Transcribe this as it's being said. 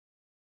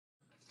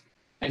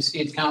I see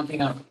it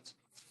counting up.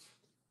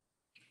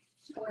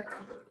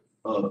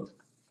 Uh, All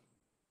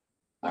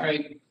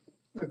right,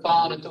 we're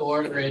calling it to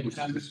order.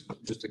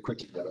 Just a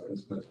quick,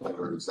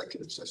 or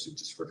executive session,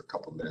 just for a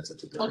couple minutes at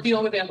the. We'll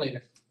deal with that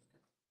later.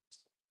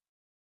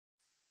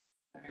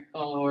 All right,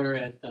 call order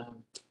at,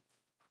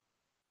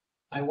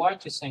 my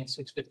watch is saying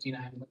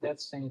 6:59, but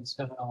that's saying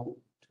 7:02.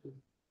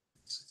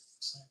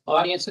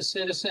 Audience of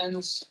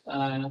citizens,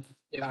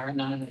 there are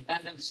none in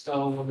attendance,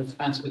 so we'll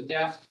dispense with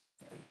that.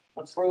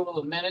 Approval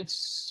of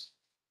minutes.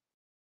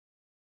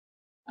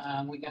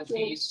 We got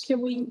these.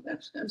 Can we,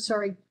 I'm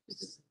sorry,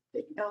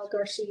 Al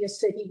Garcia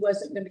said he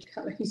wasn't going to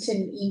come. He sent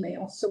an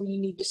email, so we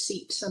need to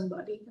seat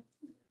somebody.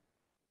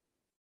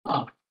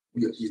 Oh,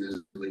 Yes,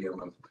 either Liam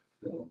or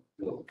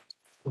Bill.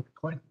 flip a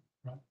coin.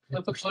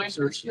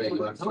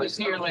 Who was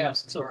here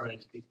last? It's all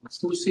right.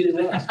 Who's seated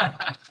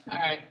that? All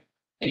right.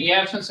 In the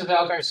absence of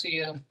Al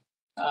Garcia,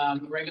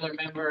 regular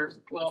member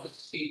will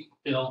seat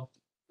Bill.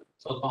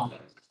 So call.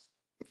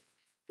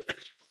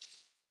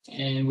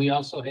 And we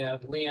also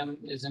have Liam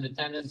is in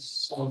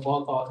attendance, so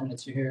both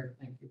alternates are here.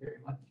 Thank you very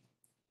much.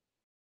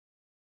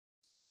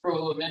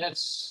 Approval of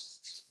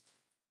minutes.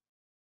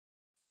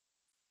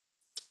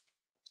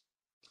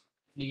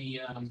 The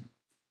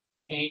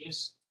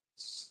changes.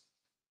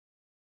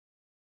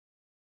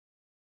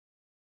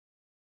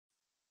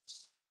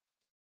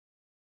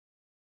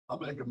 I'll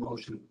make a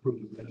motion to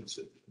approve the minutes.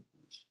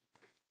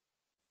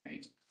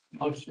 Right.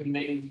 Motion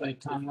made by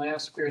Tom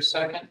Lasker,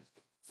 second.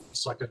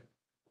 Second.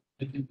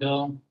 Thank you,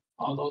 Bill.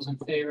 All those in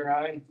favor,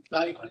 aye.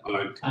 Aye.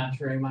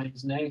 Contrary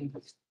minds, nay.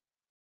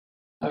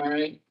 All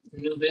right,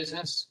 new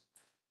business.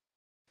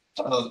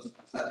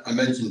 I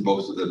mentioned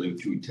both of the new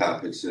two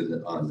topics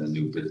on the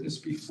new business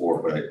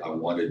before, but I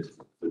wanted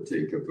to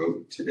take a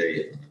vote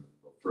today on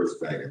the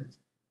first item,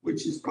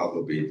 which is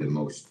probably the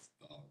most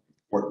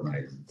important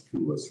item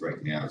to us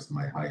right now. Is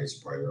my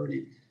highest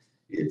priority.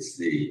 It's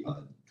the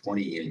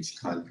 20-inch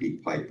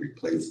concrete pipe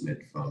replacement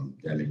from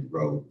Deming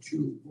Road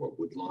to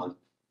Woodlawn.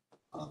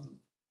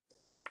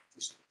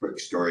 Just a quick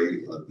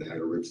story of that.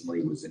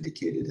 Originally was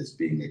indicated as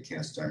being a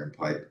cast iron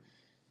pipe.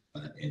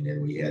 And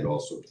then we had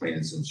also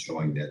plans in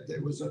showing that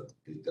there was a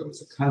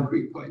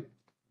concrete pipe.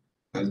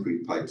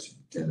 Concrete pipes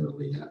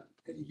generally not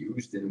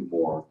used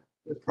anymore.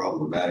 They're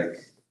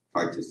problematic,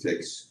 hard to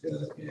fix.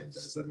 And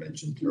as I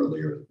mentioned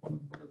earlier, one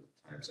of the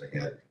times I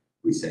had,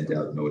 we sent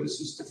out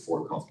notices to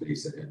 4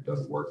 companies that had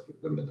done work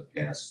with them in the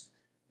past,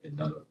 and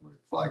none of them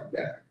replied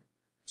back.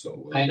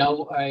 So I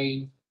know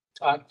I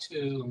talked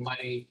to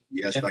my.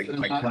 yes, I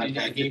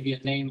I gave you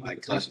a name. I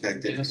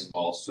contacted him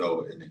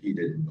also, and he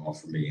didn't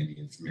offer me any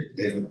information.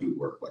 They don't do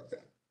work like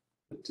that.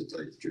 To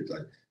tell you the truth, I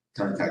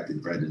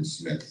contacted Brendan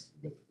Smith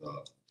with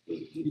the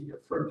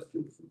firm that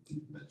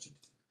you mentioned.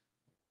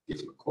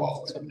 Gave him a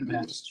call.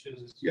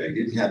 Massachusetts. Yeah, he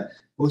didn't have,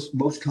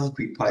 most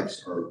concrete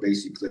pipes are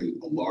basically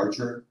a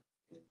larger,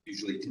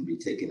 usually can be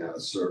taken out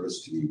of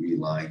service to be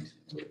relined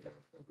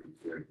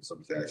in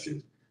some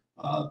fashion.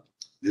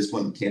 This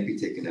one can't be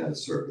taken out of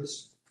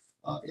service.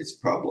 It's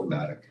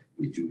problematic.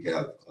 We do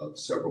have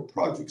several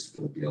projects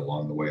that will be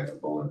along the way on the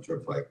Bowling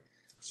Turnpike.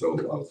 So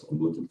I'm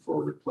looking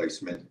for a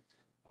replacement.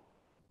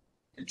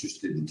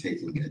 Interested in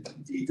taking a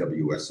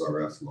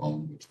DWSRF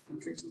loan, which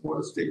Drinking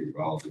Water State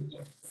Revolving.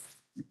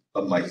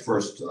 My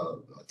first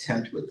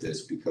attempt with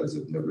this, because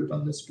I've never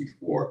done this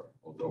before,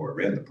 although I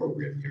ran the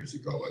program years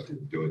ago, I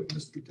didn't do it in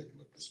this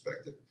particular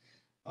perspective.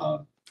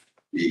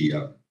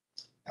 The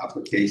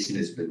application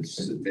has been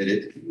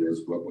submitted.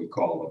 There's what we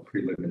call a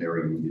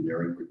preliminary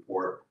engineering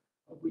report.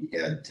 We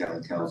had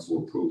town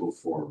council approval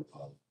for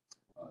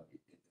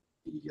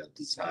the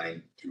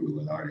design through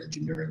Leonard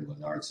Engineering.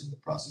 Leonard's in the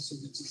process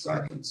of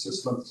designing the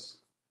system.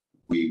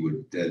 We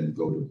would then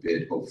go to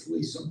bid,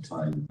 hopefully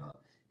sometime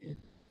in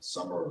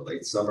summer or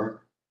late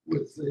summer,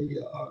 with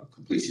the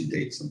completion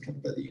date sometime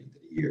by the end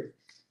of the year.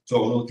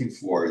 So what I'm looking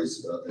for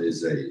is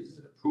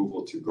an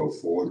approval to go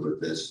forward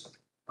with this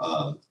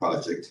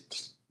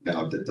project.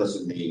 Now, that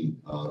doesn't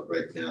mean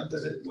right now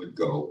that it would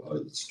go.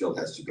 It still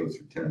has to go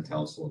through town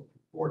council and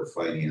board of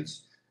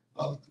finance.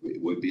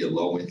 It would be a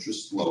low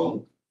interest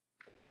loan,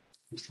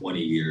 20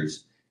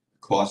 years.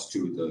 Cost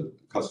to the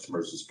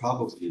customers is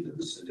probably in the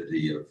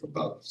vicinity of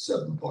about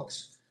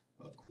 $7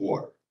 a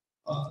quarter,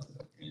 and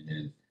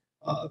then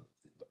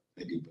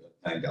maybe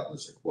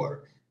 $9 a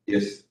quarter.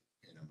 If,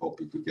 and I'm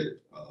hoping to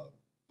get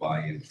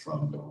buy-in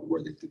from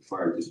where the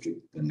fire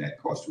district, then that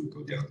cost would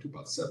go down to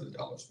about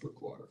 $7 per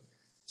quarter.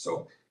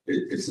 So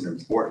it's an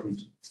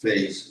important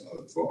phase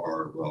for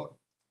our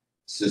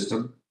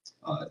system.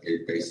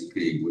 It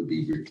basically would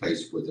be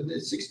replaced with a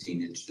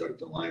 16-inch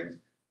ductile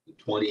iron. The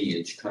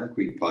 20-inch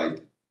concrete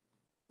pipe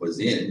was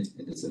in,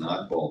 and it's an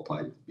oddball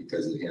pipe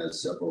because it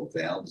has several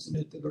valves in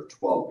it that are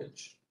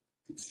 12-inch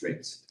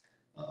constraints.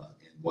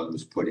 And one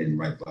was put in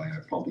right by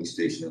our pumping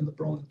station on the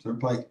Berlin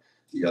Turnpike.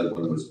 The other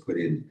one was put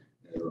in,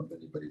 I don't know if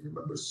anybody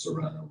remembers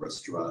Serrano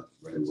Restaurant,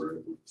 right where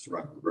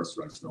Serrano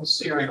Restaurant's no.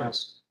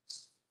 Serrano's.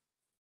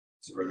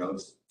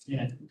 Serrano's?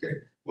 Yeah. Okay.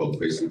 Well,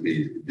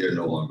 basically, they're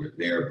no longer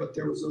there, but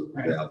there was a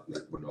valve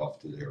that went off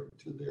to their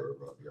area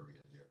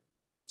there.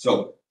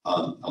 So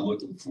I'm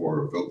looking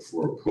for a vote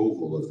for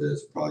approval of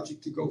this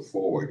project to go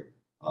forward.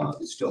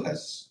 It still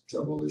has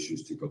several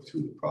issues to go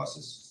through the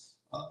process,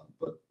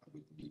 but I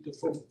would need a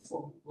formal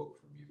vote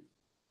from you.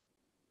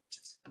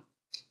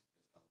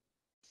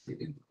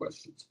 Any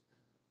questions?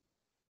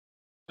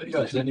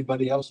 Is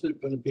anybody else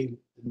going to be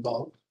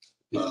involved?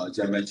 As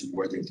I mentioned,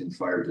 Worthington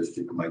Fire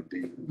District might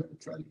be, I'm gonna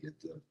try to get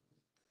the,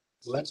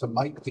 Well, that's a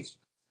mic piece.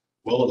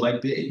 well, it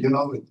might be, You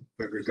know,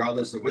 but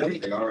regardless of where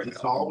they are. it's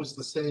always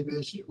the same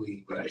issue.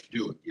 But I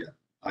do it, yeah.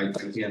 I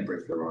can't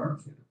break their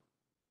arms.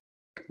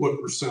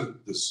 What percent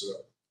this,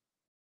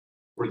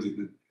 where did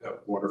it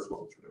have water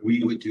flow through?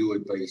 We would do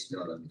it based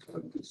on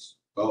this,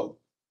 a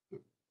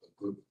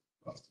good,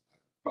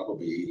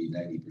 probably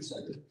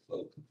 80-90% of the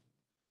flow.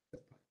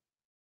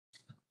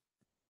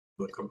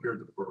 But compared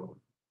to Berlin,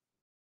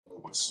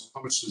 how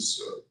much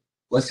is,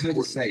 Let's hard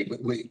to say,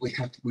 but we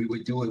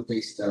would do it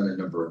based on the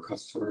number of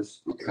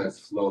customers because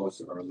flows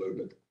are a little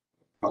bit.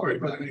 all right,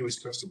 but anyways,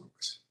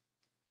 customers.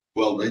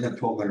 Well, they have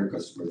 1,200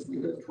 customers.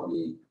 We have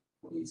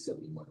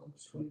 2071,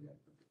 almost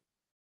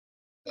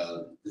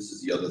 2,900. This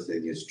is the other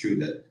thing. It's true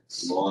that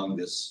along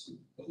this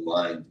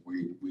line,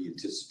 we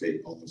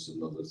anticipate almost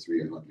another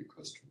 300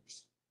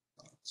 customers.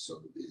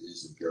 So it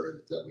is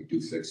imperative that we do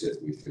fix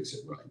it. We fix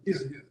it right. Yeah,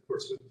 of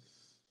course. It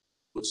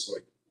looks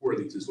like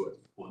Worthington is what,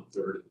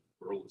 1/3, and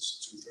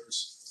Berlin's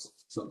 2/3.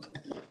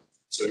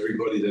 So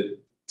everybody that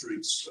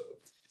drinks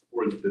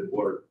Worthington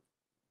water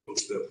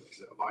goes to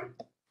that line.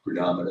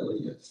 Predominantly,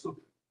 yes.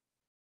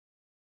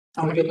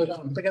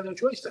 They got no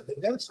choice. They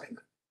got to sign it.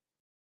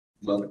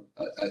 Well,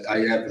 I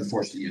haven't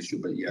forced the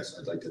issue, but yes,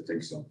 I'd like to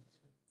think so.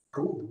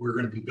 We're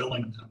gonna be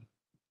billing them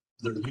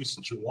their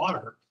usage of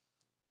water.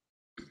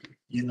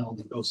 You know,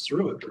 that goes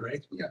through it,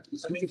 right? Yeah.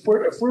 I mean, if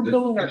we're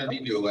billing Gonna our, be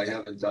new. I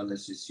haven't done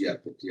this just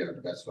yet, but yeah,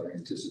 that's what I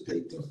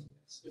anticipate doing.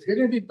 if you're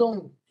gonna be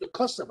billing the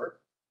customer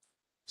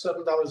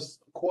 $7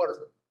 a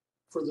quarter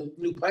for the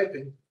new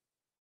piping,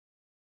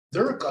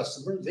 they're a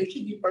customer, they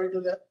should be part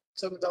of that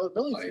 $7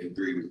 billing. I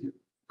agree with you.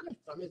 Okay,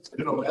 I mean, it's,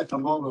 You know, at the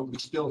moment, we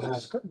still it's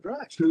have cut and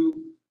dry.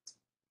 two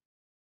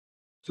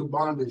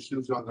bond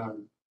issues on our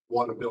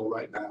water bill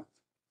right now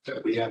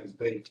that we haven't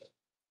paid.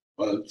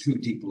 2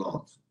 deep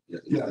loans.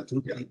 Yeah,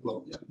 two Yeah.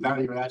 people. Yeah. Now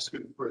you're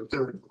asking for a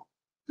third.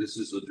 This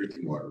is a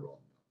drinking water loan.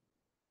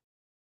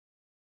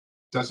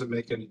 Doesn't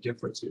make any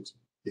difference. It's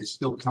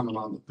still coming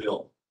on the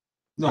bill.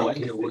 No, I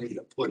don't care where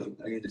you put it.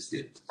 I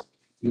understand.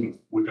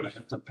 We're gonna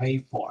have to pay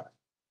for it.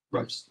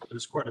 Right.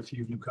 There's quite a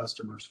few new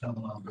customers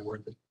coming on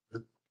board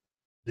that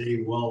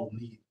they will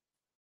need.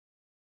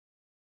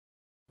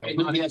 Right,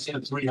 Who no, gets yes,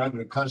 the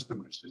 300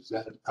 customers? Is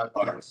that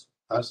Ours.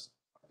 us?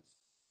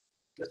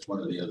 That's one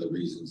of the other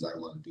reasons I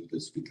want to do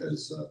this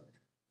because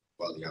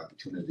while the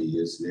opportunity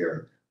is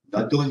there,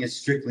 not doing it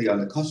strictly on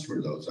the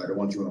customer though. So I don't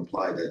want you to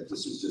imply that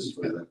this is just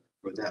for them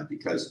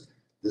because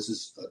this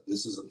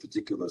is a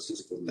particular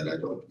system that I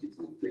don't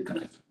particularly think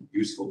is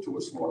useful to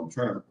us long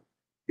term.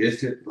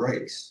 If it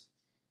breaks,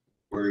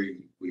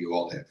 we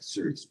all have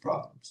serious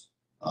problems,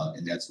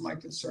 and that's my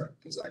concern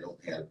because I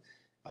don't have.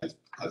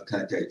 I've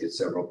contacted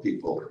several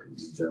people,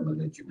 the gentleman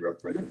that you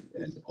referenced,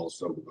 and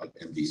also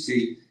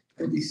MDC.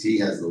 MDC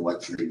has the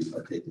luxury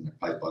of taking the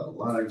pipe out of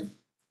line.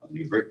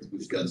 New Britain,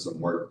 who's done some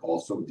work,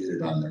 also did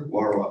it on their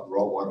raw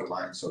water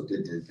line, so it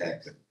didn't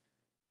impact it.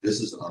 This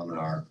is on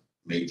our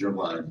major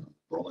line,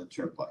 Berlin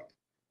Turnpike,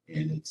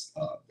 and it's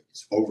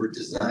over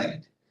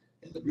designed.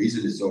 And the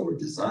reason it's over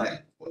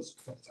designed was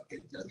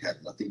it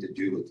had nothing to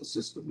do with the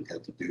system. It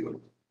had to do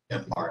with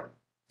MR,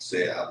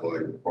 say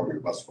Alloy, or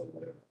bus,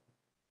 whatever.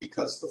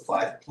 Because the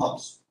 5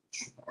 pumps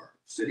which are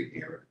sitting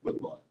here at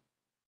Woodlawn,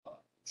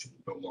 which are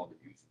no longer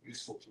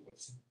useful to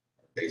us,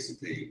 are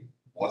basically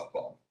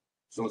mothballed.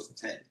 So it's the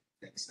tank,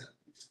 thanks that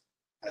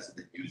hasn't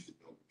been used in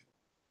over.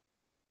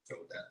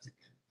 So that's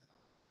again,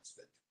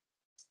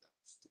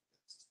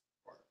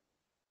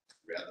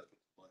 rather put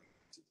the money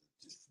into the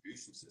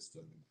distribution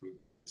system, improve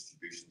the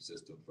distribution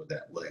system for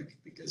that leg,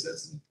 because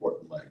that's an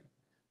important leg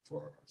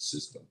for our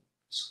system.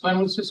 So when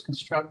was this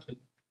constructed?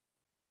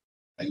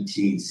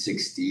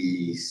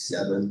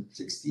 1967,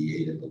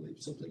 68, I believe,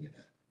 something like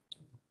that.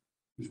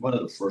 It was one of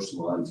the first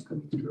lines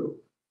coming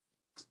through.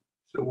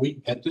 So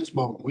at this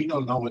moment, we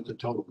don't know what the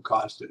total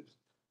cost is.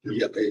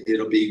 Yeah,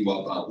 it'll be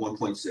about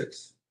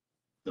 1.6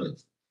 million.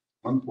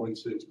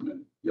 1.6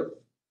 million. Yep.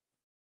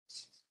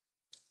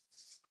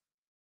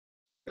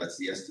 That's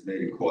the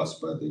estimated cost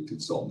by the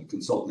consultant. The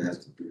consultant has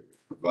to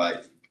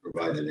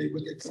provided a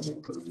what they call a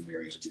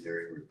preliminary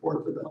engineering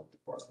report for the health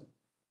department.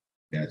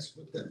 That's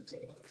what that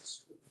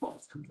comes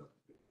up.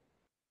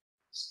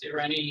 Is there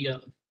any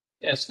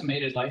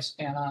estimated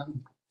lifespan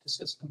on the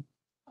system?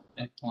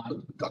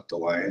 Dr.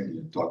 Lyon,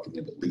 you're talking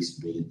of at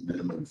least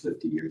minimum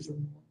 50 years or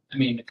more. I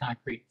mean, the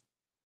concrete,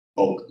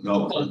 Oh,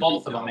 no. well,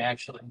 both of them,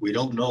 actually. We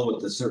don't know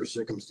what the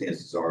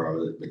circumstances are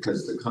of it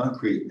because the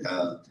concrete,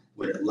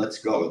 when it lets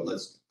go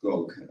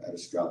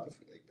catastrophically.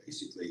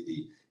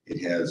 Basically,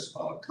 it has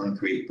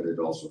concrete, but it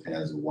also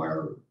has a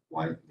wire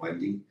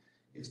winding.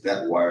 If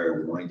that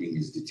wire winding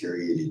is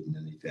deteriorated in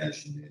any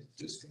fashion, it's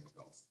just going to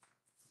go.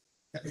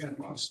 I got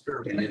a lot of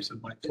spare pipes in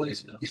my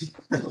place now.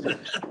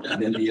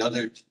 And then the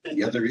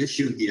other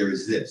issue here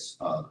is this,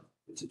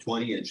 it's a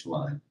 20-inch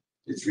line.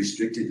 It's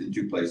restricted in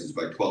two places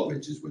by 12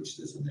 inches, which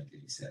doesn't make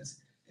any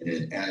sense. And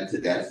then add to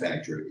that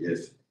factor,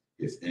 if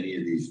any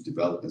of these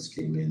developments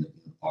came in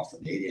off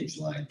an 8-inch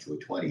line to a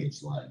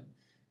 20-inch line,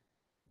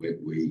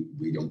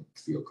 we don't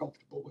feel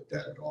comfortable with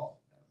that at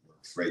all. We're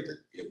afraid that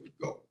it would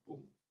go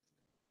boom.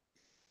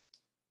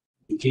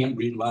 You can't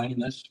reline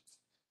this?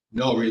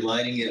 No,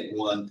 relining it,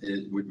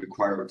 it would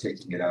require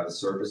taking it out of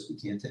service. We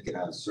can't take it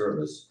out of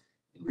service.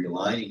 And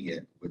relining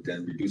it would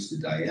then reduce the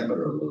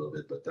diameter a little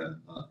bit, but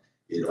then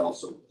it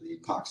also, the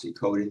epoxy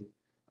coating,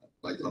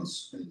 like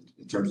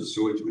in terms of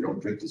sewage, we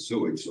don't drink the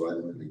sewage, so I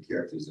don't really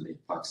care if there's any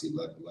epoxy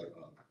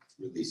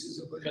releases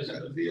of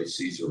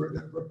VOCs or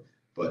whatever.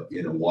 But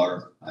in a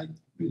water, I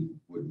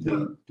would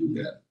not do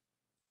that.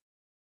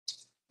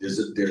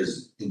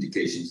 There's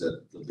indications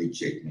that the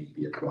leachate may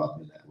be a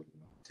problem, and I would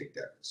not take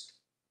that risk.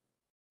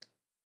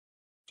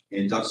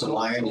 And ductile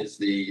iron is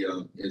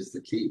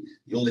the key.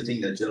 The only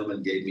thing that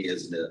gentleman gave me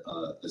as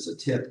a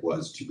tip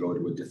was to go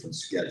to a different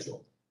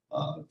schedule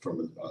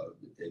from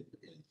in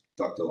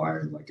ductile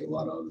iron, like a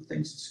lot of other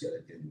things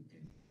in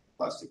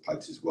plastic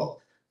pipes as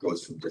well,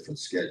 goes from different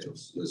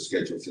schedules. The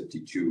schedule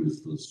 52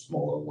 is the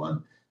smaller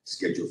one.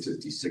 Schedule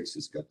 56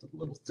 has got the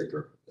little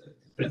thicker.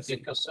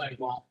 Thicker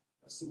sidewall.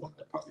 That's the one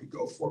I'd probably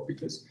go for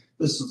because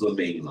this is the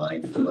main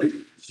line for like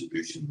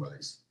distribution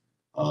wise.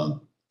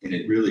 And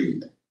it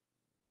really,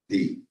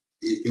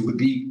 it would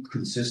be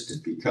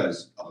consistent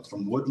because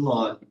from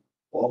Woodlawn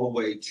all the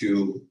way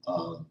to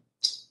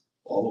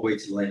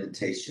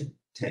Lamentation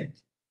tank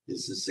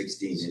is a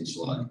 16-inch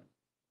line.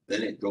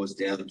 Then it goes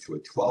down to a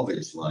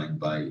 12-inch line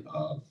by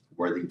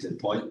Worthington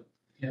Point.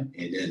 Yeah.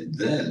 And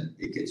then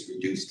it gets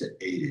reduced to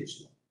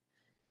 8-inch line.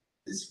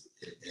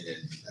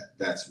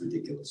 That's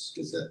ridiculous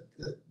because at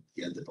the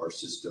end of our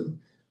system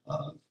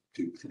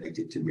to connect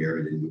it to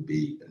Meriden would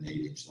be an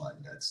 8-inch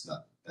line. That's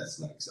not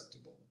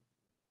acceptable.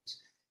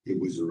 It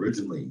was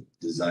originally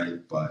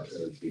designed by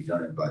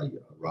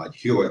Rod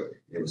Hewitt.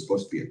 It was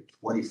supposed to be a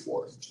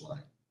 24-inch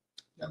line.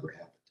 Never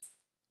happened.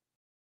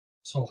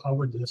 So how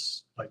would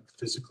this like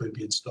physically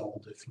be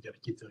installed if you got to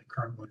keep the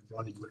current one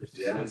running? Would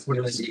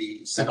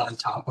it sit on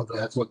top of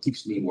That's the what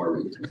keeps me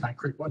worried.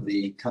 concrete one?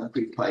 The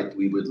concrete pipe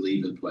we would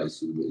leave in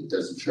place. It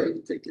doesn't try to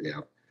take it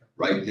out.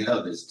 Right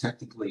now, there's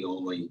technically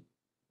only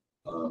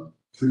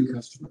 3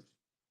 customers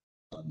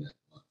on that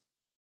line.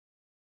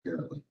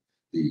 Apparently,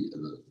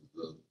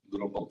 the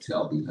little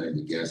motel behind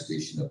the gas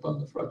station up on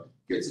the front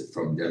gets it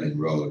from Denning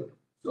Road.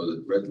 So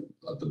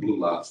the Blue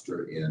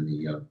Lobster and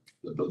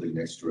the building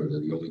next door, they're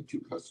the only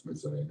 2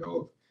 customers that I know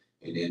of.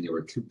 And then there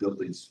were 2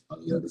 buildings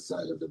on the other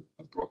side of the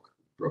Brook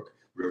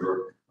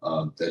River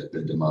that have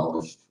been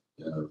demolished.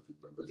 Remember,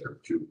 there are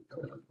 2, I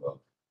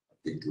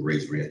think the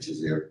Raised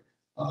Ranches there.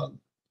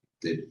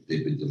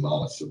 They've been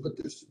demolished, so, but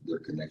their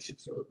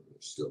connections are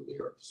still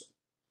there. So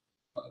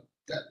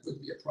that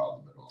wouldn't be a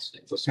problem at all.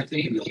 So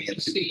technically, we only have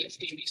 2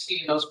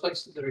 ABC, those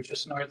places that are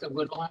just north of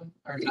Woodlawn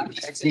are not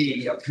connected.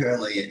 ABC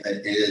apparently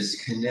it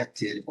is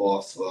connected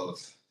off of,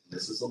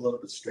 this is a little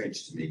bit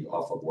strange to me,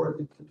 off of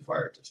Worthington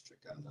Fire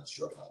District. I'm not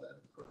sure how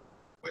that occurred,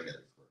 when that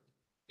occurred.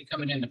 You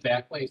coming in the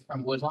back way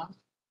from Woodlawn?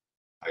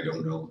 I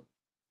don't know.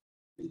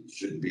 It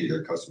shouldn't be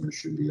their customers,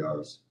 should be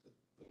ours.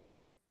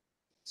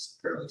 It's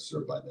apparently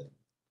served by them.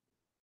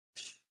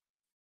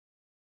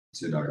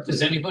 It's in our.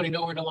 Does anybody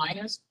know where the line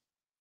is?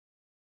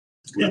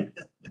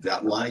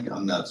 That line,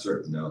 I'm not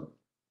certain, no.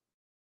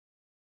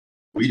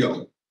 We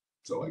don't,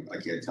 so I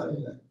can't tell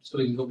you that. So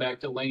we can go back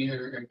to Wayne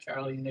or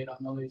Charlie and they don't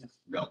know either.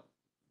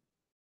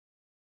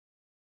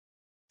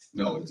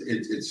 No,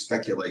 it's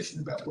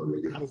speculation about where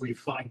we How go. do we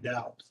find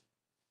out?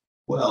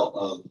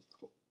 Well,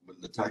 when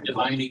the time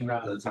Divining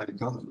rod.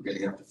 comes, we're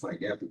gonna have to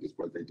find out because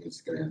what they do is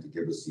gonna have to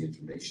give us the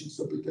information,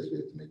 so because we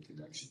have to make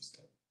connections.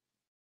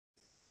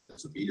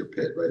 There's a meter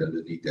pit right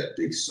underneath that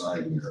big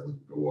sign there, we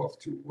go off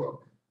to,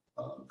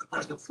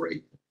 the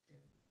freight.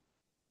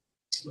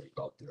 Right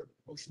out there,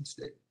 Ocean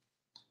State.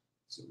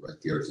 So right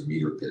there is a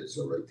meter pit,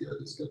 so right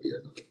there's gonna be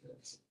another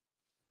connection.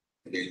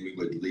 And then we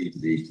would leave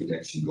the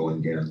connection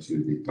going down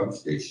to the pump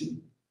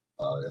station,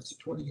 that's a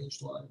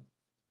 20-inch line.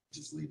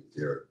 Just leave it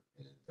there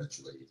and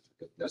eventually,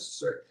 if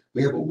necessary.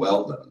 We have a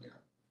well down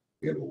there.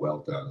 We have a well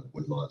down in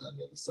Woodlawn on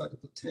the other side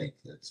of the tank,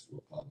 it's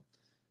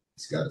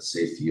got a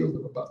safe yield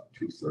of about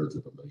 2/3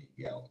 of a million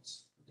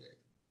gallons per day.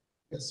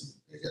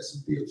 It has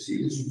some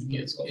VOC issues.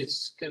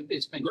 It's been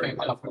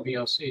checked out for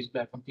VOCs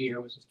back when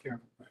Pierre was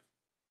chairman.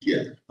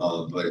 Yeah,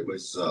 but it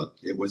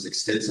was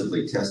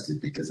extensively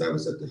tested because I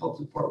was at the health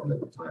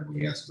department at the time.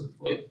 We asked them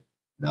for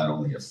not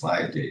only a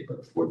 5-day, but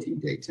a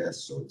 14-day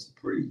test. So it's a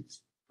pretty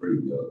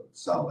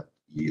solid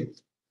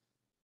yield.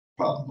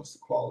 Problem was the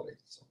quality.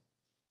 So.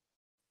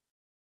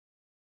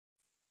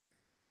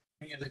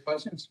 Any other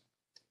questions?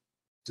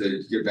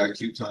 To get back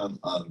to you, Tom,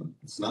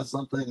 it's not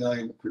something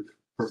I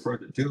prefer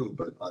to do,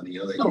 but on the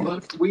other No,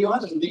 hand, but we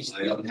ought to at least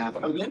I don't have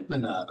a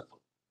commitment out of it.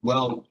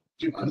 well,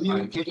 You I'm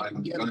communicate.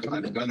 I'm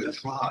gonna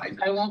try.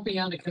 I won't be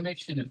on the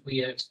commission if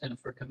we ask them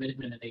for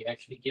commitment and they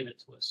actually give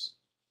it to us.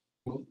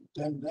 Well,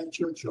 then that's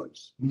your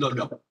choice. No,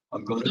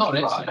 I'm gonna No,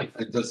 that's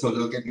try. So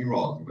don't get me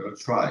wrong, I'm gonna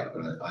try,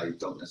 but I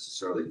don't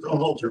necessarily. Don't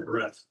hold your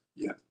breath.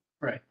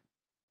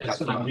 That's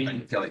what I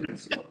mean. Telling you.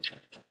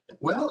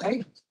 Well,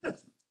 hey,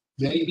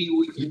 maybe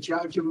we can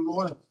charge them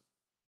more.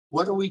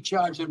 What are we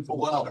charging for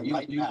Well, water you-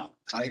 right now?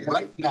 I,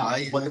 Right now,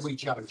 I- what do we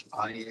charge?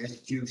 I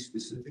asked you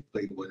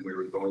specifically when we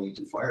were going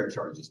into fire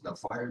charges. Now,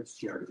 fire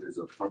charges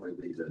are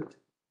probably the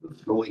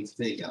going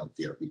thing out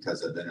there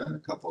because I've been on a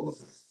couple of,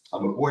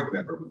 I'm a board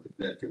member with the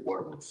Connecticut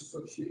Water Works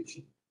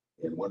Association.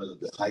 And one of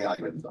the high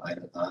items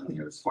on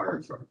there is fire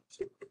charges.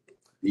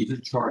 These are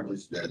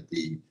charges that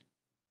the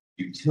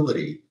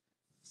utility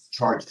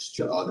charges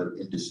to other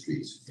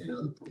industries and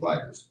other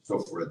providers. So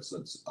for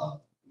instance,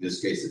 in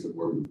this case, if it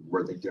were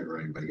Worthington or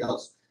anybody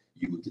else,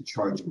 you would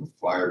charge them a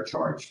fire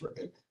charge for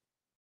it.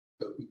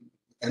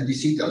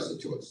 NBC does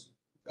it to us.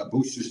 A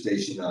booster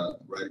station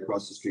right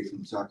across the street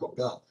from Taco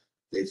Bell.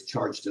 They've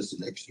charged us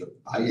an extra.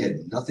 I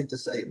had nothing to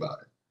say about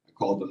it. I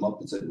called them up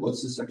and said,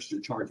 "What's this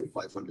extra charge of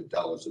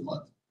 $500 a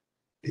month?"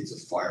 It's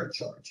a fire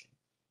charge.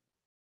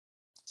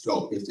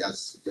 So if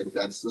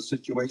that's the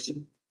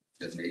situation,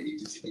 then maybe you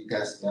should be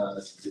passing out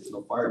an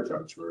additional fire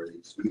charge for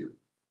a speeder.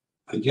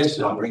 I guess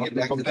I'll I'll bring it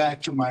back go to-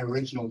 back to my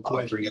original I'll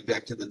question. bring it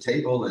back to the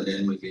table and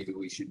then maybe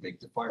we should make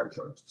the fire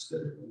charge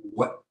instead of.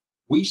 What,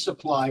 we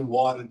supply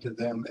water to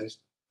them as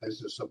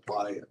a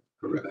supplier,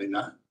 Correct. are they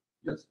not?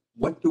 Yes.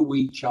 What do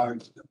we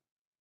charge them?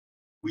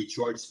 We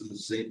charge them the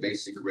same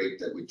basic rate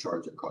that we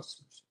charge our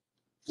customers.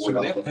 So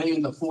they're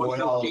paying the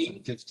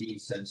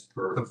 $4.15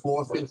 per. the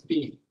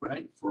 $4.15,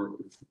 right? For,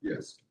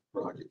 yes,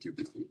 per 100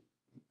 cubic feet.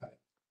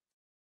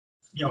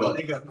 You know,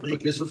 they got But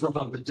leakage. this is a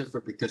little bit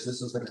different because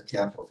this isn't a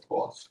capital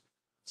cost.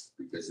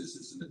 Because this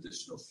is an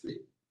additional fee.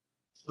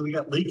 So we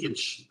got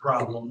leakage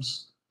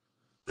problems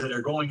that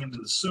are going into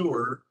the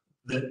sewer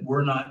that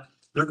we're not,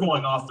 they're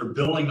going off their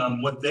billing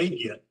on what they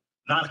get,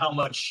 not how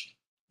much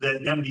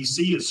that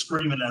MDC is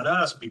screaming at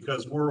us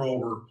because we're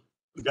over,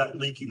 we got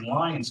leaking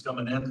lines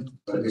coming in to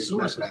But the it's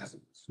sewer not system.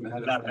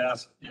 massive. Not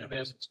massive, yeah.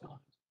 It's gone.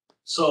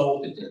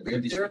 So,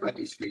 Maybe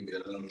somebody screaming, I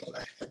don't know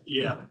that.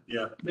 yeah.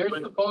 They're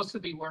But- supposed to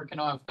be working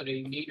off of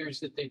the meters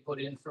that they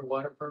put in for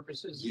water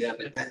purposes. Yeah,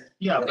 but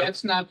Yeah, but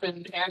That's not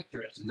been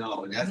accurate.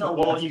 no, and that's. no,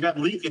 well, you got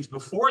leakage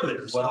before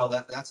there, Well,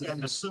 so, that's.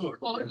 in the sewer.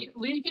 Well,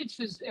 leakage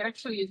is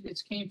actually,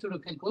 it's came to the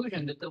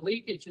conclusion that the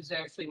leakage is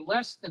actually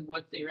less than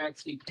what they're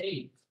actually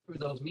paid through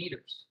those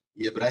meters,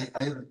 Yeah, but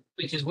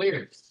which is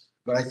weird.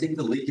 but I think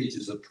the leakage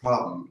is a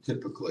problem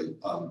typically.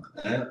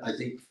 And I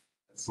think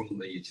from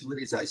the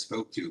utilities I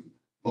spoke to,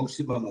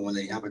 most of them, when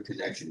they have a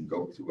connection,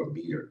 go through a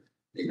meter.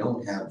 They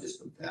don't have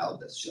just a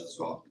valve that shuts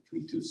off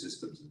between two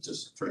systems and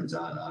just turns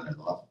on and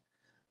off.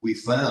 We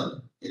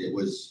found, and it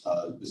was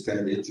kind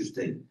of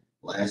interesting,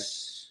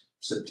 last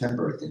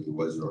September, I think it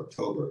was, or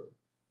October,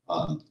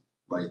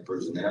 Mike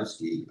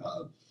Perzanowski,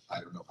 I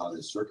don't know how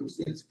this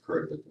circumstance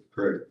occurred, but it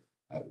occurred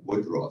at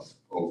Woodruff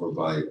over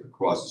by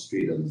across the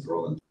street on the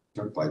Berlin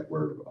Turnpike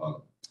where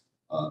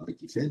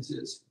Mickey Finn's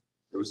is.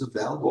 There was a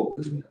valve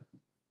open there.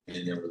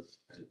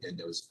 And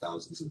there was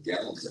thousands of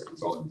gallons that were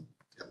going,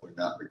 that were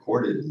not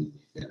recorded in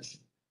any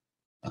fashion.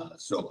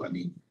 So, I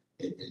mean,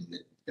 and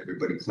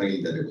everybody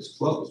claimed that it was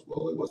closed.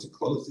 Well, it wasn't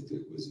closed if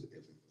it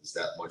was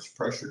that much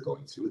pressure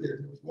going through there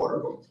and there was water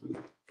going through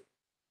there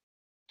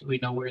Do we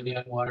know where the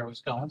water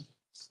was going?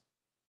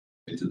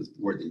 into the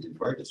Worthington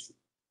Fire District.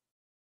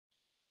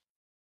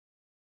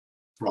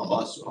 From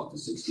us off the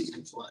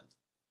 16-inch line.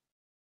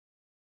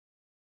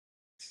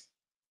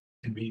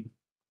 I mean,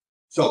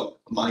 So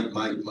my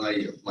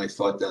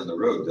thought down the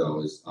road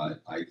though is I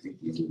think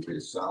the only way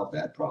to solve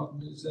that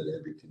problem is that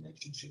every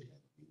connection should have.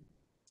 a meter.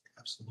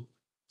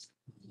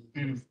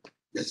 absolutely.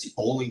 That's the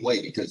only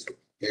way because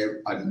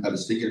I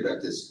was thinking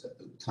about this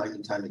time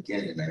and time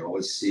again, and I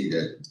always see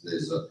that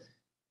there's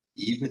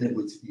even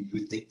if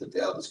you think the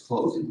valve is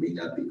closed, it may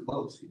not be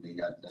closed. It may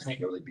not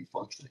necessarily be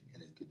functioning,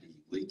 and it could be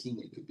leaking.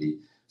 It could be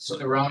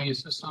some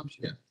Erroneous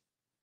assumption.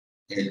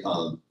 Yeah.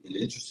 And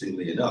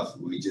interestingly enough,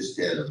 we just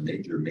had a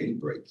major main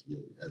break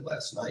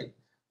last night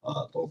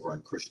over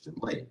on Christian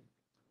Lane,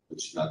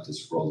 which knocked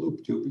us for a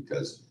loop too,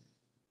 because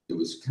it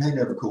was kind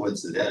of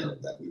coincidental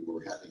that we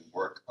were having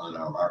work on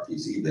our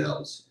RPZ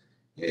valves,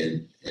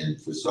 and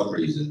for some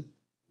reason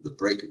the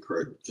break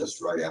occurred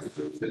just right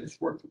after we finished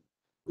working,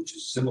 which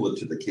is similar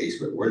to the case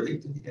that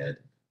Worthington had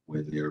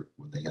when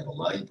they have a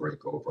line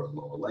break over on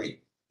Lower Lane.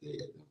 They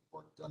had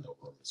work done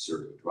over on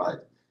Syria Drive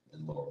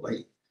in Lower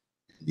Lane.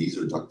 These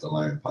are ductile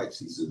iron pipes.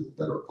 These are the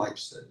better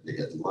pipes that they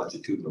had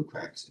longitudinal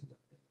cracks in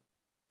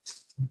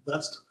them.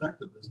 That's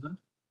defective, isn't it?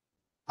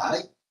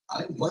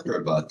 I wonder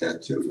about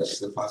that too. That's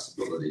the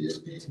possibility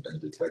it may have been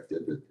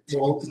detected.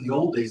 Well, in the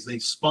old days, they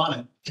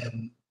spun it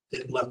and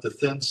it left a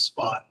thin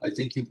spot. I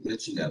think you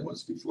mentioned that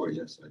once before.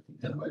 Yes, I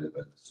think that might have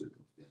been the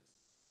circumstance.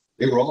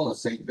 They were all the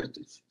same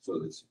vintage,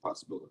 so it's a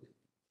possibility.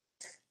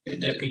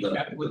 And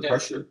the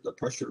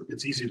pressure,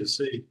 It's easy to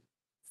see.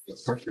 the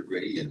pressure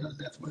gradient on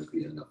that might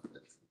be enough.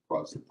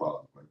 caused the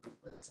problem.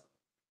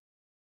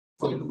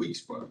 For the weak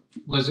spot,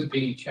 Was it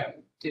being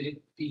checked? Did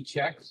it be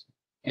checked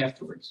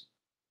afterwards?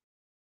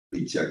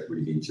 we checked, what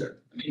do you mean checked?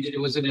 I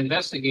mean, was it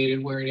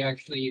investigated where it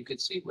actually you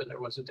could see whether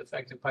it was a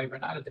defective pipe or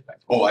not a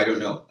defective? Oh, I don't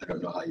know. I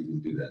don't know how you can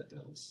do that,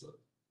 Dennis.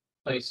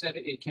 But I said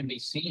it can be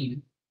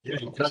seen. Yeah,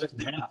 you cut it in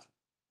half.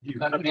 You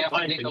Cut it in the half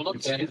pipe and take a and look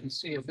you at can it and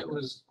see if it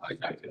was. I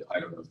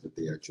don't know if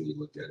they actually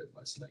looked at it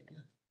last night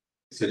yet.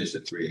 Finished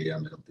at 3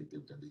 a.m. I don't think they're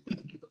gonna be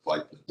the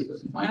pipe.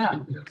 Why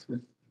not?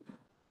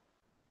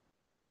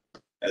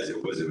 As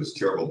it was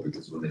terrible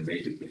because when they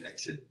made the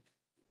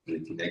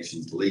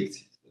connections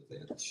leaked. They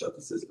had to shut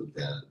the system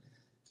down,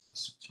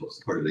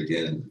 put it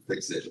again and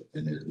fix it,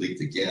 and it leaked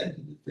again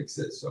and fix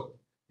it. So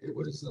it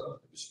was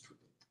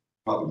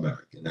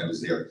problematic. And I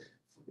was there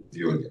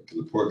viewing it.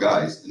 The poor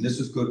guys, and this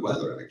was good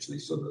weather actually.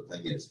 So the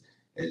thing is,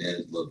 and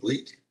then the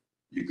leak,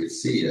 you could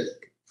see it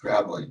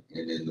traveling,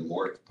 and then the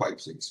more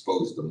pipes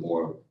exposed, the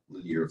more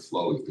linear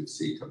flow you could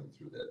see coming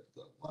through that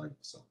line.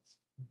 So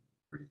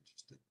pretty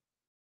interesting.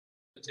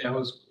 But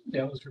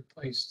that was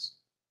replaced.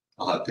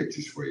 I'll have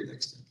pictures for you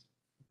next time.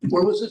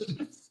 Where was it?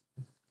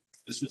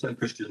 This was on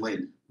Christian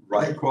Lane,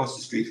 right across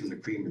the street from the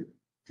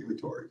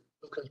crematory,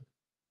 Okay.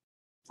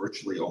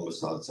 virtually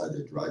almost outside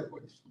their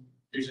driveways.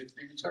 There's a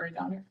crematory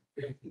down there?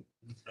 It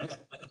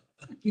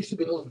used to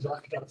be a little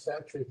down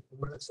factory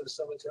where it's a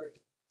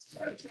cemetery.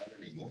 Not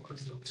anymore.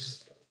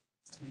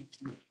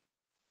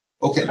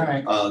 Okay, All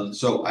right.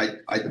 so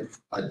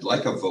I'd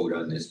like a vote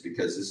on this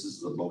because this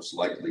is the most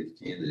likely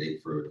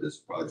candidate for this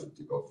project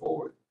to go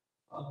forward.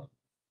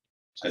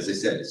 As I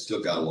said, it's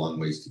still got a long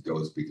ways to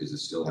go because it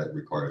still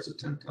requires a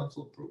town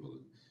council approval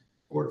and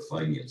board of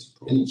finance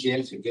Any approval.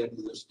 chance of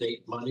getting the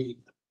state money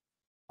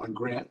on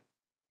grant?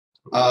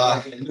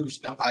 New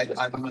stuff.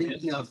 I'm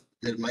thinking of,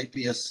 there might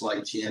be a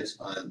slight chance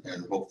on,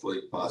 and hopefully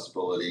a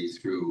possibility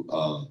through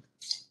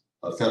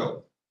a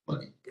federal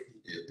money.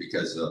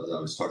 Because I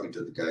was talking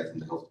to the guy from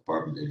the health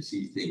department and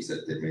he thinks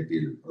that there may be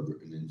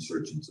an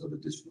insurgence of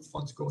additional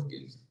funds going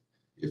in.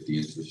 If the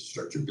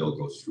infrastructure bill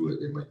goes through it,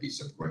 there might be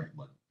some grant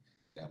money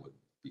that would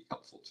be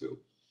helpful too.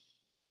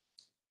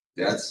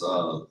 That's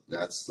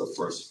the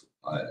first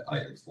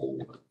item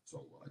forward.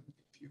 So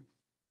if you,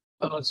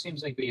 Well, it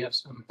seems like we have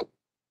some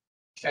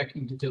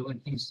checking to do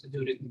and things to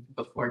do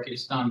before it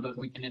gets done, but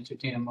we can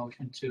entertain a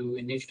motion to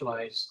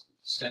initialize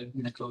said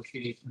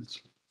negotiations.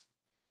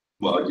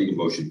 well, I need a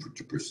motion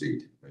to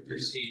proceed.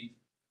 Proceed.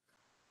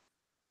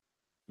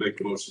 Make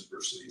the motion to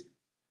proceed.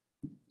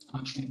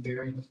 Okay,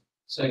 Barry,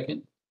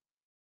 second.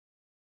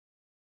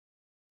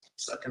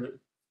 Second.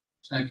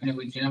 Seconded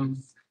with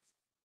Jim.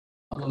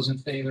 All those in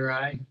favor,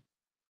 aye.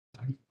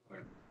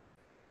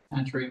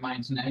 Contrary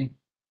minds, nay.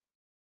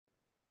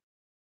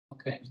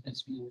 Okay,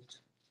 that's moved.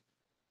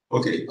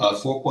 Okay,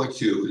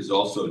 4.2 is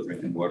also a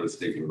drinking water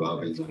state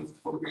revolving loan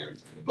program,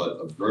 but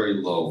a very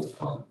low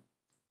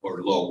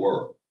or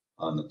lower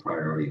on the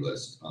priority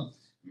list,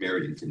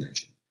 Meriden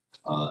connection.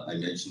 I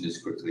mentioned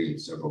this quickly in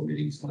several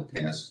meetings in the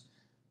past.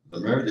 The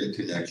Meriden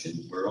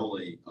connection, we're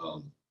only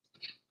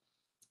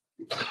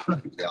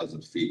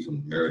 2,000 feet from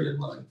the Meriden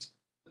line.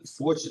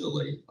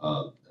 Unfortunately,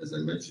 as I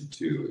mentioned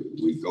too,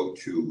 we go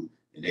to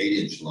an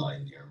 8-inch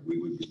line there. We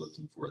would be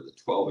looking for the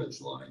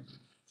 12-inch line.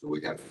 So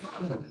we'd have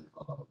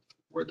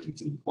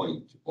Worthington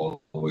Point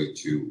all the way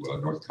to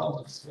North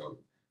Collins Road,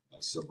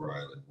 Silver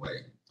Island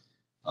Way.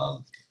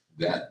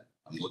 That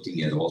I'm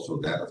looking at also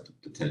that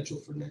potential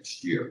for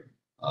next year.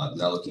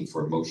 Not looking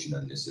for a motion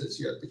on this as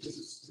yet because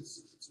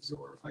it's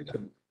zero. I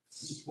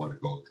just want to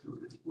go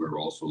through it. We're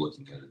also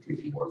looking at a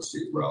drinking water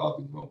state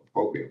revolving loan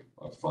program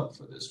fund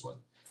for this one.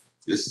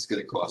 This is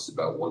going to cost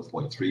about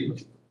 1.3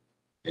 million.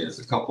 And there's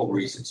a couple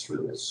reasons for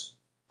this.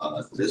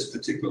 This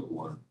particular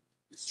one,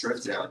 it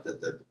turns out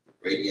that the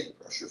gradient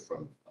pressure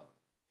from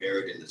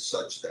Meriden is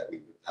such that we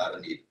would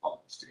not need a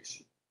pumping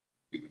station.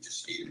 We would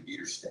just need a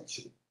meter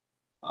station.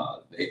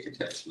 They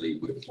potentially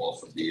would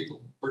also be able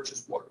to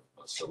purchase water,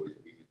 so we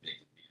would make the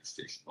meter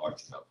station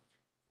large enough.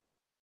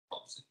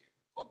 Pumps in here,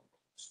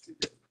 pumps to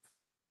the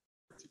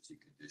emergency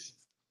condition.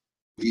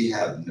 We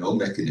have no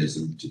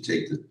mechanism to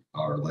take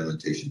our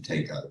lamentation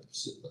tank out of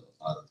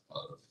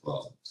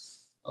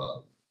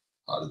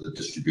the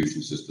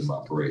distribution system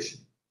operation.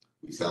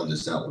 We found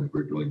this out when we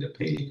were doing the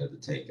painting of the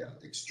tank out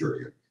the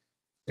exterior.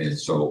 And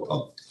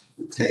so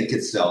the tank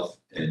itself,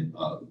 and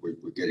we're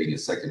getting a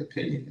second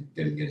opinion,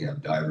 and going to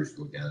have divers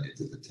go down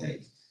into the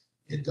tank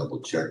and double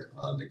check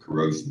on the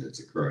corrosion that's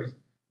occurring.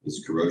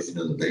 There's corrosion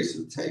on the base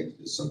of the tank.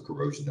 There's some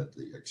corrosion at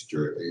the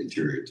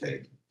interior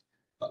tank,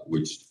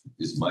 which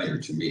is minor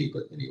to me,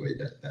 but anyway,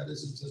 that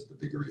isn't just the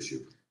bigger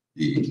issue.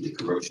 The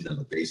corrosion on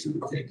the base of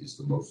the tank is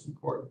the most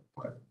important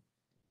part.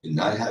 And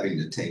not having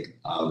the tank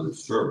out of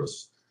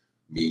service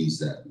means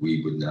that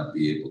we would not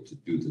be able to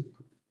do the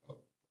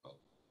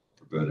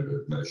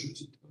preventative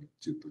measures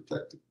to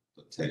protect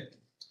the tank.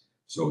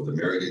 So the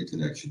Meriden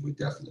connection would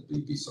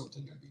definitely be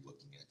something I'd be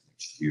looking at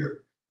next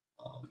year.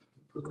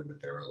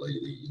 Preliminarily,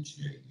 the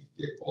engineering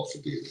also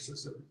gave us,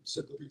 as I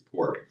said, the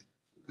report,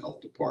 the health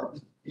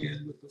department,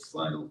 and with the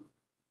final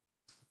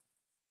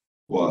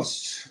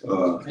Was,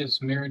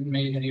 Has Meriden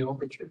made any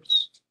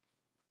overtures?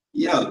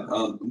 yeah,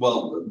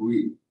 well,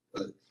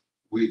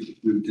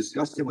 we've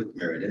discussed it with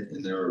Meredith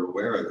and they're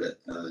aware of it.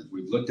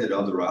 We've looked at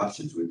other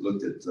options. We've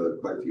looked at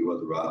quite a few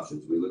other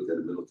options. We looked at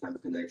a Middletown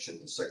connection,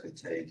 the second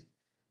tank,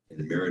 and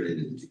the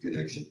Meriden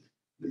interconnection.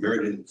 The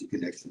Meriden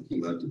interconnection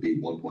came out to be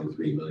 1.3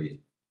 million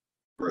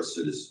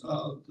versus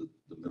the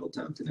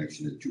Middletown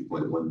connection at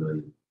 2.1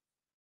 million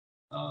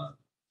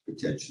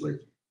potentially,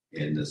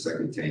 and the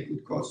second tank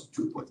would cost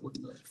 2.1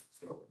 million.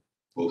 So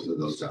both of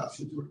those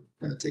options were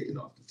kind of taken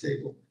off the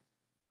table.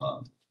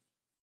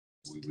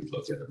 We would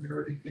look at a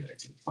Meriden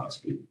connection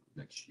possibly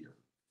next year.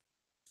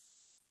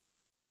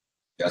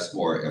 That's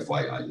more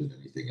FYI than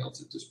anything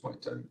else at this point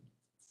in time.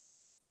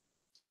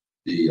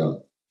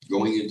 The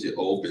going into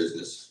old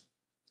business.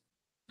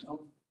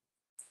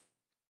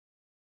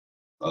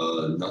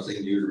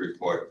 Nothing new to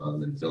report on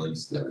the billing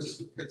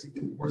status. I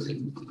think more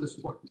than at this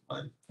point in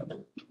time.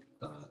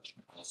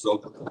 Also,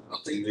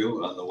 nothing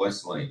new on the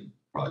West Lane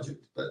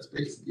project. That's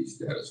basically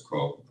status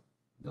quo.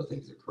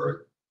 Nothing's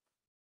occurred.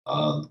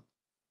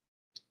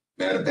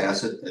 Madam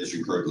Bassett, as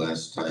you heard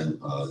last time,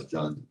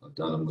 John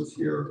Dunham was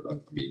here,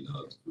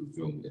 through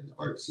Zoom, and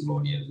Art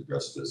Simonian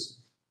addressed this.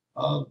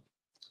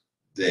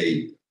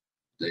 They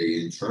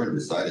in turn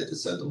decided to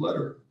send a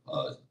letter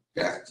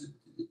back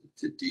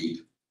to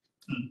Deep.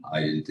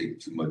 I didn't think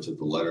too much of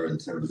the letter in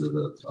terms of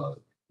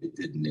it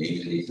didn't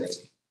name anything.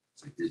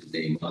 It didn't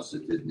name us,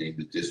 it didn't name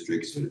the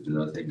districts, it did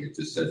nothing. It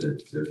just said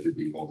that there should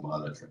be more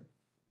monitoring.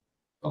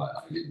 I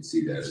didn't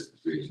see that as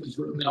being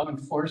No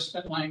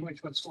enforcement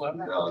language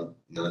whatsoever? No,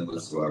 none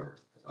whatsoever.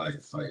 I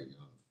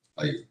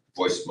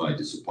voiced my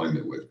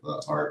disappointment with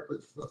Art,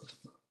 but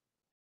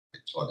I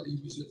thought he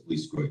was at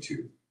least going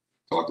to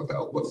talk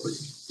about what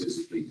was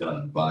physically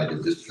done by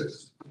the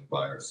districts and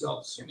by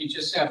ourselves. We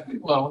just have,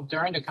 well,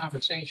 during the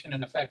conversation,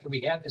 in effect,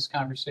 we had this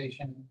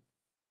conversation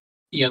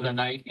the other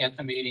night at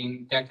the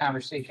meeting. That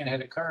conversation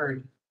had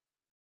occurred.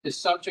 The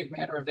subject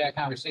matter of that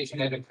conversation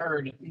had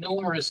occurred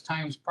numerous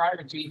times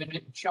prior to even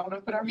it showing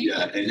up at our meeting.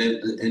 Yeah,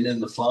 and then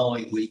the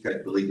following week,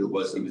 I believe he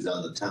was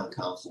on the town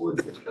council and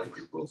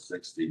April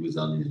 6th, he was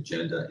on the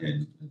agenda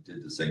and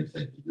did the same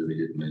thing. He really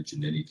didn't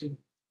mention anything.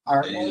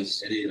 Any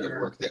of the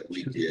work that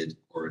we did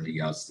or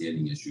any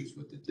outstanding issues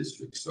with the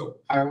district. So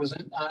Was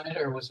it on it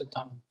or was it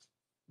done?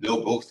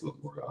 no, both of them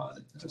were on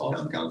it. As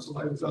town council,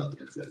 I was on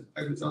the agenda.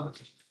 I was on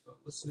it,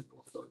 listening to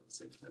both at the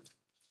same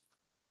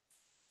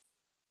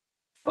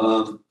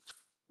time.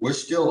 We're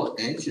still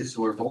anxious.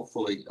 We're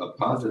hopefully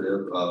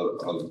positive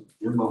of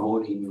Jim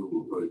Mahoney,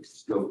 who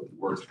still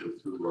works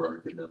through our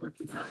academic.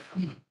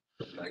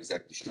 Not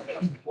exactly sure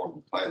what the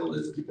formal title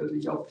is because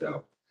he helped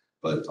out,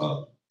 but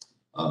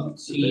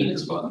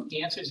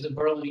He answers the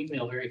Berlin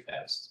email very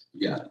fast.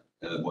 yeah,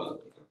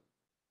 well,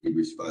 he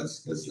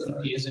responds because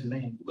He is in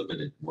Maine.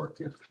 limited work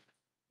here.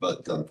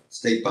 But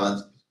state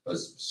bond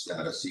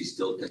status, he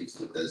still thinks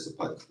that there's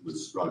with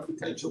strong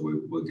potential,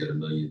 we'll get $1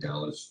 million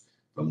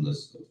from the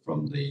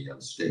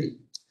state.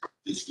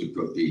 This could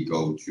go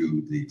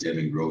to the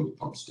Deming Road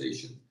pump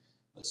station,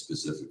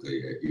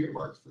 specifically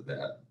earmarked for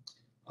that.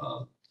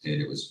 And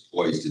it was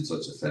poised in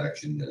such a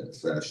fashion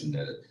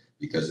that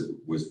because it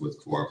was with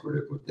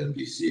cooperative with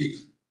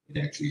NBC and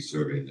actually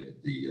serving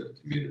the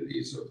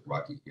communities of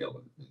Rocky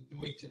Hill and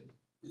Newington,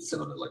 it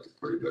sounded like a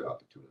pretty good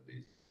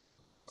opportunity.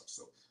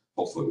 So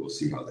hopefully we'll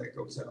see how that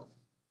goes out.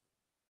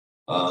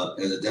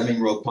 And the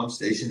Deming Road pump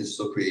station is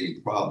still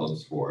creating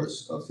problems for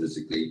us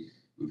physically.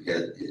 We've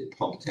had it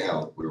pumped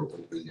out. We were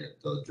hoping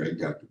that the drain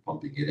doctor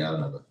pumping it out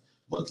on a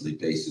monthly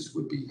basis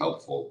would be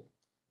helpful.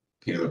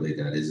 Apparently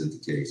that isn't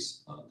the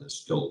case. They're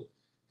still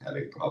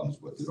having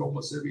problems with it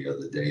almost every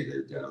other day.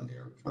 They're down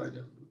there trying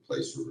to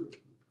replace or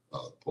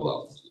pull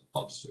out the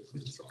pumps to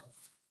clean it off.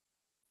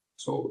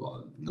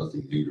 So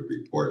nothing new to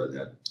report on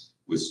that.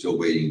 We're still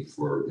waiting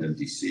for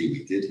MDC.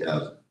 We did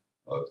have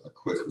a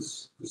quick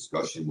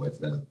discussion with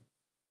them.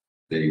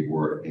 They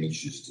were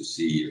anxious to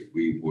see if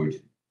we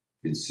would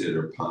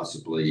consider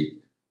possibly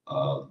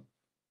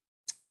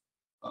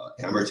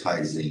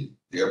amortizing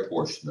their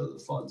portion of the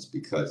funds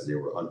because they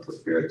were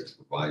unprepared to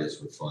provide us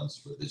with funds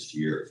for this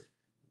year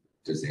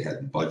because they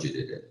hadn't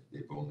budgeted it.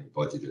 They've only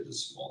budgeted a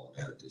small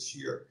amount this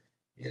year.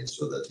 And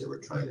so that they were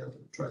trying to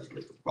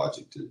get the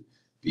project to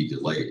be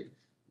delayed.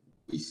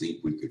 We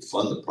think we could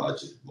fund the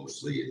project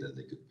mostly and then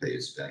they could pay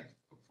us back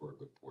for a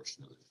good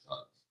portion of it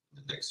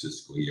in the next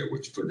fiscal year,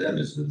 which for them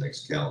is the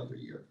next calendar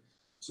year.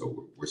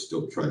 So we're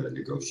still trying to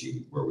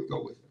negotiate where we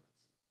go with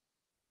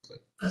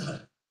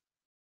it.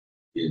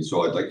 And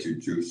so I'd like to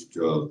introduce,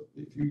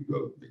 if you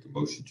go make a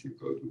motion to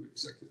go to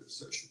executive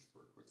session for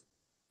a quick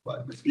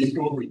 5 minutes.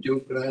 Before we do,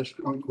 could I ask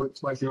one quick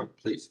question?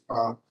 Please.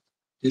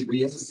 Did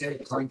we ever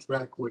get a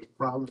contract with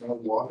Cromwell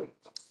Water?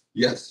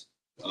 Yes,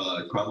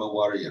 Cromwell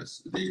Water,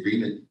 yes. The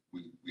agreement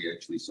we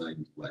actually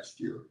signed last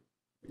year.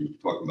 Are you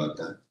talking about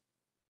that?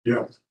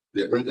 Yeah.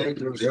 They're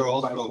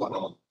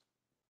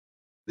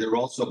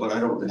also, but I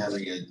don't have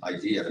any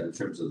idea in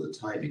terms of the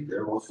timing.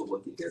 They're also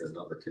looking at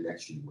another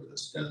connection with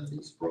us down in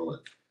East Berlin,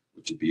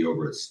 which would be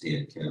over at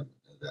Stan Kemp.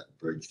 that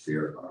bridge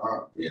there.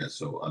 Yeah,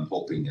 so I'm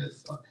hoping that,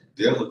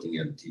 they're looking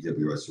at a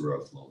TWS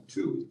loan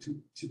too,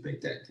 to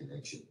make that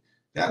connection.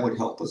 That would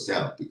help us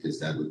out because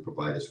that would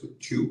provide us with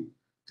two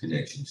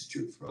connections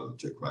from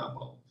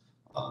Cromwell,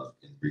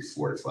 and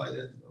refortify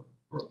that,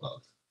 or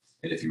above.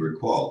 And if you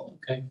recall,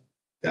 Okay,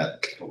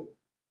 that,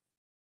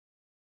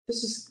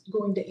 This is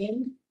going to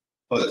end,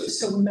 that's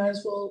so we might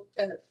as well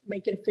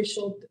make it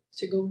official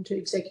to go into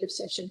executive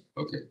session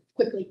okay,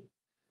 quickly.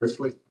 This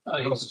way.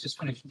 he's just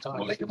finishing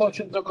talking. Make a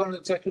motion to go into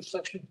executive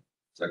section.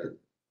 second.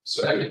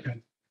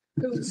 Second,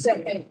 Who's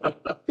second?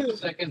 Who's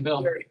second,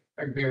 Bill,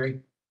 or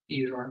Barry,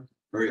 either.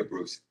 Hurry up,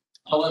 Bruce.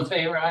 All in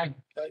favor, aye?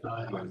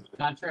 Uh,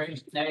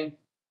 Contrary, nay?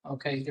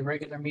 Okay, the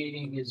regular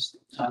meeting is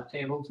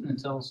tabled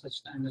until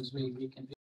such time as we reconvene.